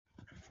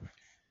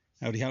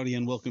Howdy, howdy,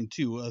 and welcome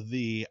to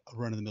the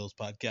Run of the Mills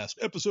podcast,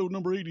 episode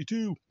number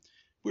 82.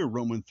 We're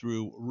roaming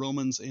through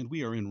Romans, and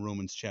we are in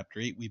Romans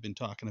chapter 8. We've been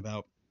talking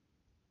about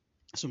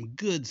some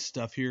good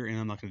stuff here, and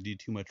I'm not going to do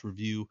too much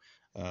review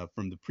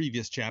from the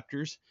previous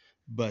chapters,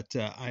 but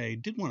I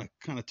did want to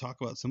kind of talk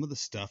about some of the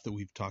stuff that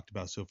we've talked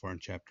about so far in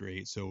chapter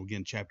 8. So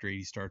again, chapter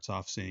 80 starts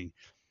off saying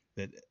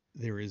that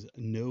there is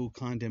no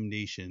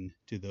condemnation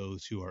to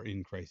those who are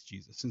in Christ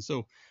Jesus. And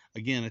so,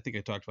 again, I think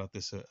I talked about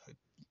this a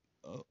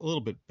little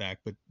bit back,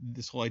 but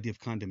this whole idea of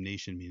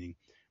condemnation, meaning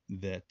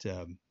that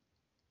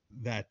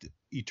that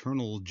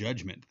eternal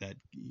judgment, that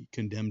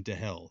condemned to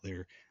hell,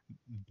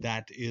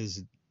 that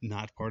is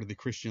not part of the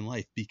Christian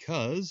life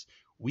because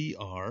we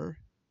are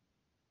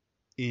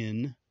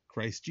in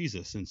Christ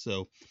Jesus. And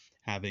so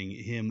having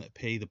him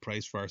pay the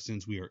price for our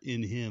sins, we are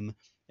in him.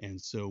 And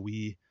so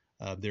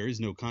there is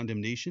no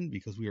condemnation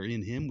because we are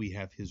in him. We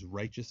have his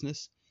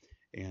righteousness.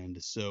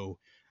 And so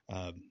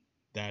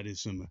that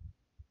is some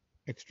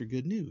extra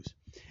good news.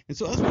 And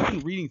so as we've been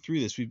reading through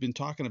this, we've been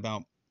talking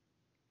about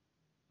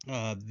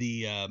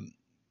the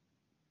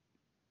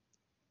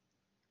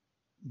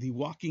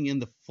walking in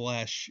the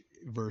flesh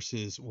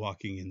versus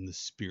walking in the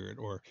spirit.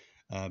 Or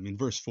in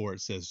verse 4,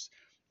 it says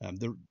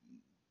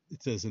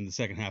in the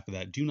second half of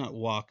that, do not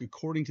walk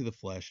according to the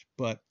flesh,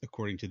 but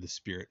according to the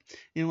spirit.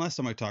 And last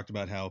time I talked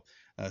about how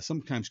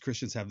sometimes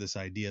Christians have this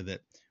idea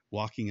that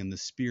walking in the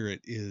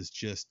spirit is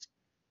just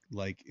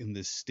like in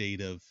this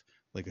state of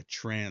like a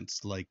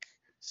trance, like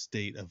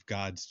state of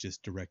God's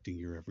just directing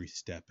your every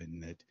step,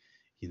 and that,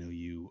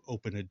 you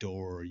open a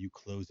door or you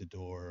close a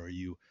door or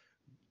you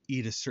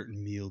eat a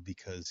certain meal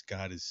because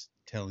God is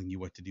telling you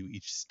what to do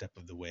each step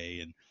of the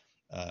way.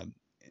 And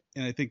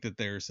I think that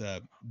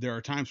there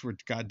are times where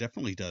God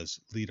definitely does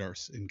lead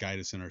us and guide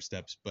us in our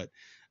steps, but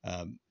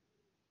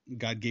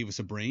God gave us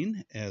a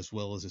brain as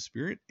well as a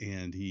spirit,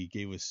 and he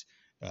gave us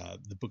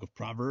the book of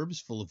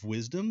Proverbs full of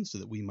wisdom so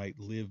that we might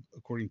live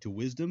according to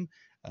wisdom.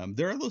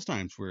 There are those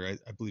times where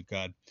I believe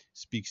God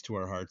speaks to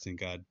our hearts and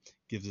God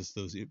gives us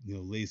those,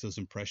 lays those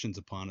impressions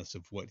upon us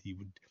of what he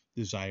would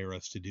desire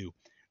us to do.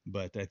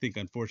 But I think,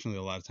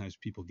 unfortunately, a lot of times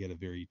people get a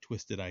very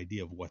twisted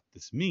idea of what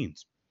this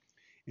means.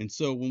 And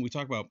so when we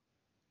talk about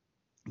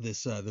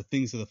this, the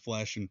things of the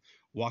flesh and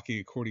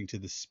walking according to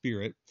the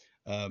spirit,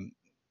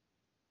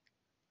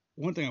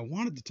 one thing I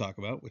wanted to talk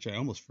about, which I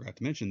almost forgot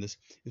to mention this,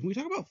 is when we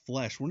talk about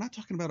flesh, we're not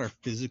talking about our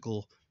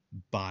physical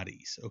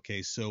bodies.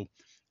 Okay, so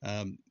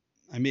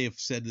I may have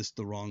said this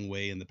the wrong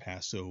way in the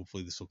past, so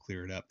hopefully this will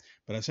clear it up.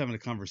 But I was having a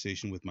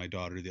conversation with my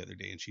daughter the other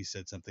day, and she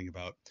said something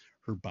about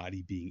her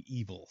body being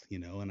evil,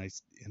 and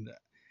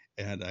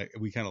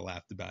we kind of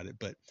laughed about it.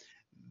 But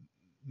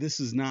this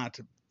is not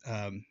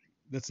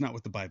that's not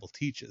what the Bible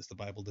teaches. The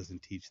Bible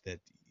doesn't teach that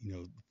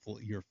your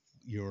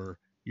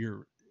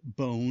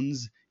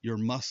bones, your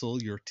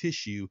muscle, your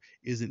tissue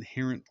is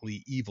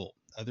inherently evil.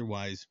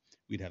 Otherwise,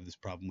 we'd have this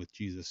problem with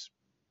Jesus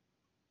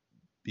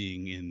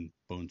being in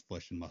bones,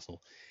 flesh, and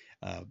muscle.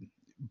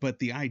 But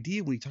the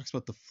idea when he talks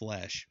about the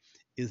flesh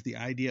is the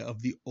idea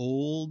of the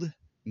old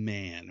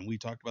man. And we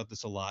talked about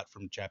this a lot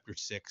from chapter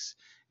 6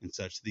 and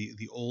such.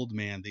 The old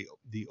man,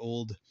 the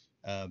old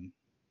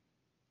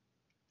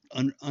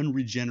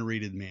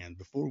unregenerated man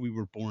before we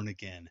were born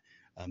again.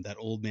 That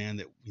old man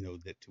that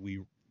that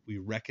we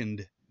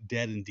reckoned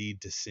dead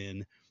indeed to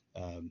sin,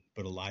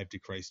 but alive to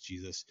Christ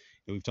Jesus.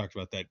 And we've talked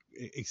about that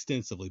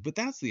extensively. But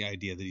that's the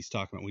idea that he's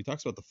talking about. When he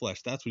talks about the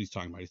flesh, that's what he's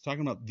talking about. He's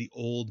talking about the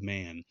old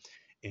man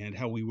and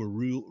how we were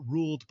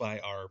ruled by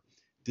our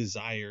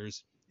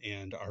desires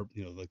and our,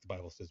 like the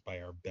Bible says, by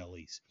our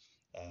bellies.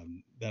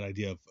 That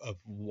idea of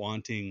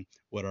wanting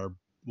what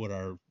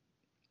our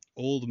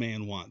old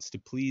man wants, to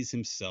please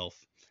himself,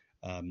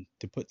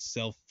 to put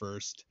self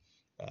first.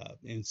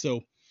 And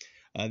so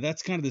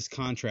that's kind of this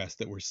contrast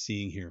that we're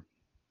seeing here.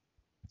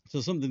 So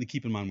something to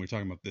keep in mind when we're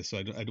talking about this. So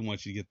I don't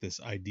want you to get this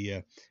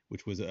idea,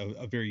 which was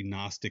a very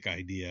Gnostic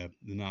idea.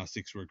 The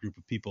Gnostics were a group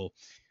of people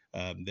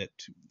that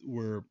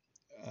were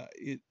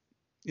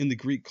in the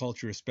Greek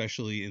culture,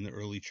 especially in the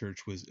early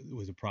church,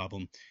 was a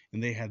problem.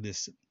 And they had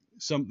this.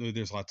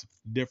 There's lots of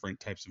different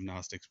types of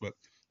Gnostics, but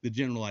the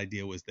general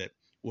idea was that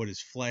what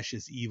is flesh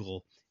is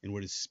evil and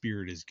what is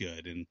spirit is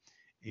good.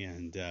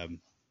 And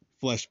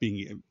flesh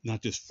being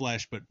not just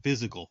flesh, but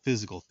physical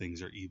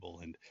things are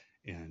evil,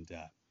 and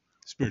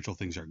spiritual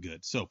things are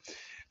good. So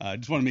I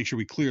just want to make sure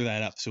we clear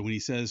that up. So when he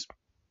says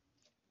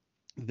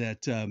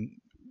that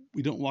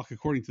we don't walk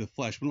according to the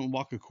flesh, we don't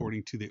walk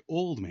according to the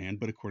old man,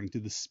 but according to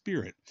the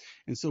spirit.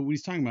 And so what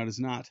he's talking about is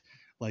not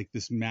like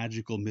this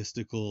magical,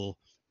 mystical,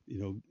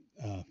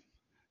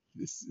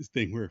 this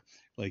thing where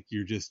like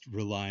you're just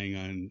relying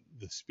on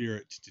the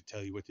spirit to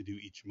tell you what to do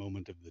each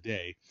moment of the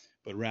day,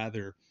 but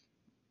rather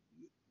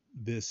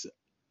this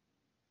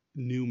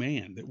new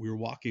man, that we're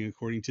walking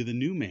according to the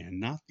new man,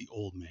 not the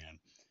old man.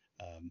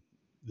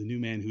 The new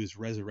man who is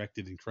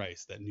resurrected in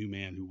Christ, that new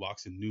man who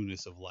walks in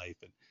newness of life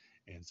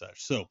and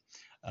such. So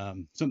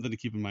something to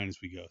keep in mind as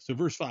we go. So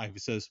verse 5,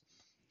 it says,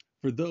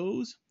 for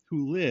those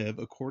who live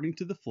according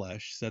to the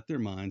flesh set their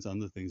minds on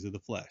the things of the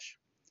flesh.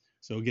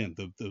 So again,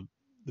 the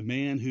the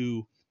man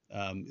who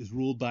is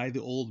ruled by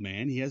the old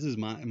man, he has his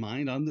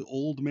mind on the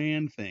old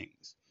man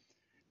things.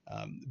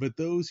 But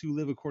those who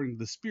live according to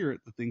the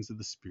Spirit, the things of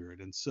the Spirit.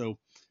 And so,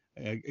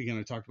 again,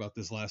 I talked about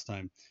this last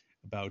time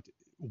about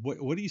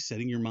what are you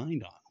setting your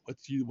mind on?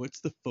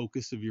 What's the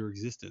focus of your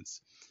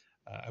existence?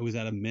 I was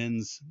at a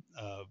men's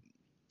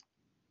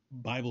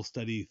Bible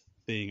study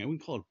thing. I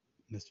wouldn't call it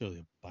necessarily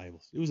a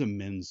Bible. It was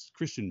a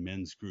Christian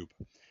men's group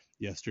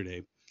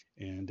yesterday,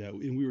 and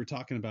we were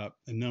talking about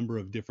a number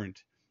of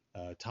different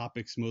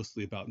topics,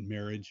 mostly about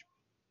marriage.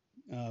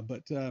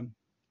 But it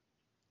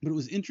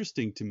was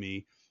interesting to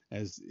me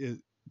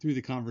through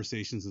the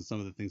conversations and some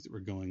of the things that were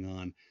going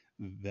on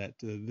that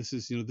this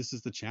is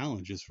the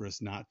challenge, is for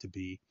us not to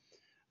be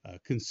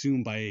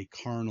consumed by a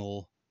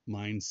carnal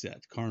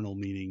mindset. Carnal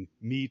meaning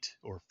meat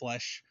or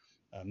flesh,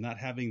 not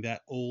having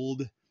that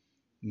old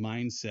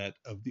mindset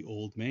of the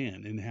old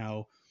man, and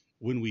how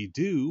when we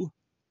do,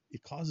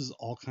 it causes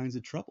all kinds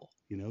of trouble.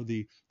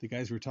 The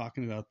guys were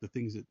talking about the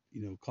things that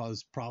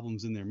cause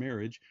problems in their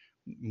marriage.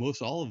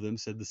 Most all of them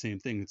said the same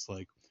thing. It's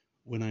like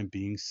when I'm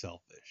being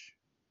selfish,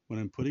 when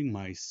I'm putting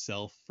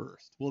myself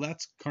first. Well,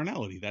 that's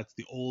carnality. That's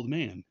the old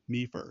man,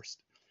 me first.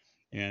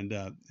 And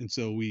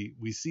so we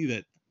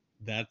see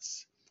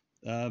that's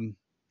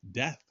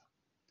death.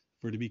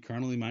 For to be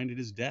carnally minded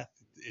is death.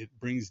 It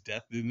brings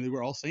death. And they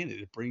were all saying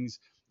it. It brings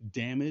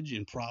damage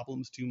and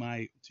problems to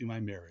my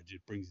marriage.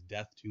 It brings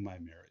death to my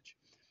marriage.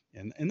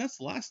 And that's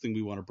the last thing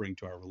we want to bring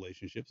to our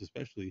relationships,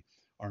 especially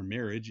our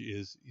marriage,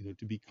 is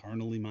to be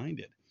carnally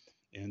minded.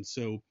 And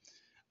so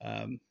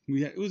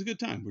it was a good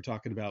time. We're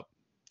talking about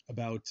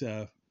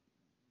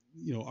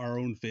our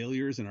own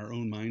failures and our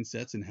own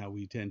mindsets, and how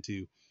we tend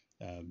to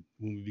when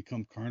we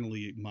become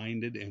carnally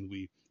minded and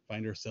we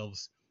find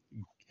ourselves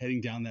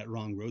heading down that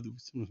wrong road,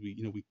 sometimes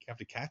we have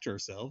to catch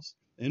ourselves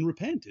and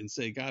repent and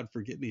say, God,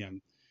 forgive me.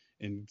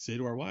 And say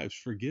to our wives,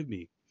 forgive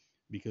me,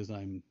 because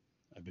I've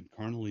been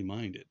carnally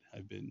minded.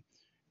 I've been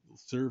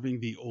serving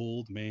the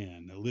old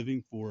man,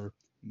 living for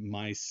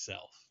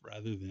myself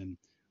rather than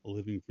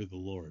living for the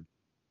Lord.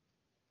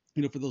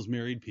 For those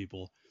married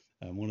people,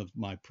 one of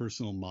my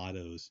personal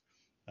mottos,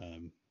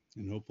 and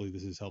hopefully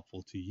this is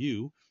helpful to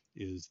you,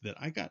 is that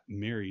I got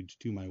married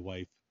to my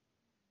wife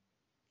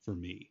for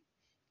me.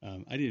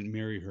 I didn't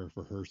marry her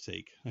for her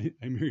sake. I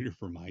married her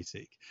for my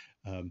sake.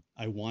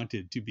 I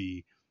wanted to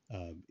be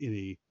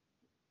in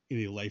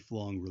a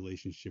lifelong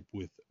relationship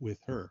with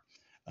her.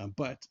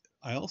 But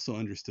I also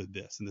understood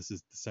this, and this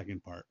is the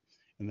second part,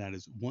 and that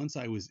is once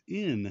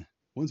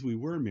we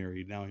were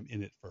married, now I'm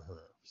in it for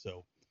her.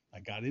 So I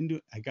got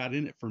in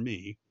it for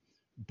me,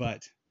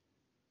 but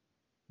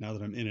now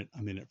that I'm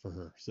in it for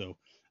her. So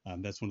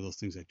that's one of those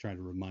things I try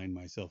to remind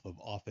myself of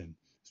often,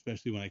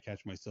 especially when I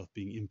catch myself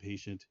being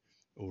impatient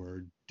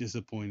or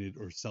disappointed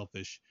or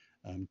selfish,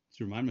 to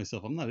remind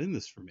myself I'm not in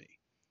this for me.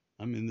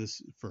 I'm in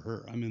this for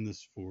her. I'm in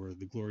this for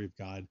the glory of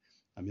God.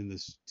 I'm in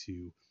this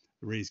to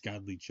raise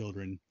godly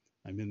children.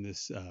 I'm in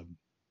this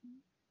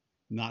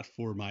not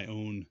for my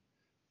own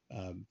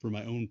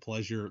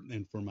pleasure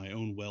and for my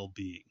own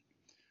well-being.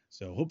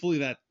 So hopefully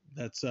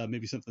that's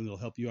maybe something that'll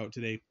help you out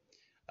today.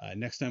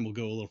 Next time we'll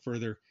go a little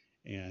further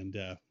and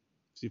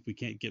see if we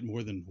can't get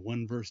more than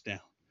one verse down.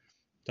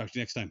 Talk to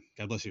you next time.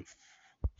 God bless you.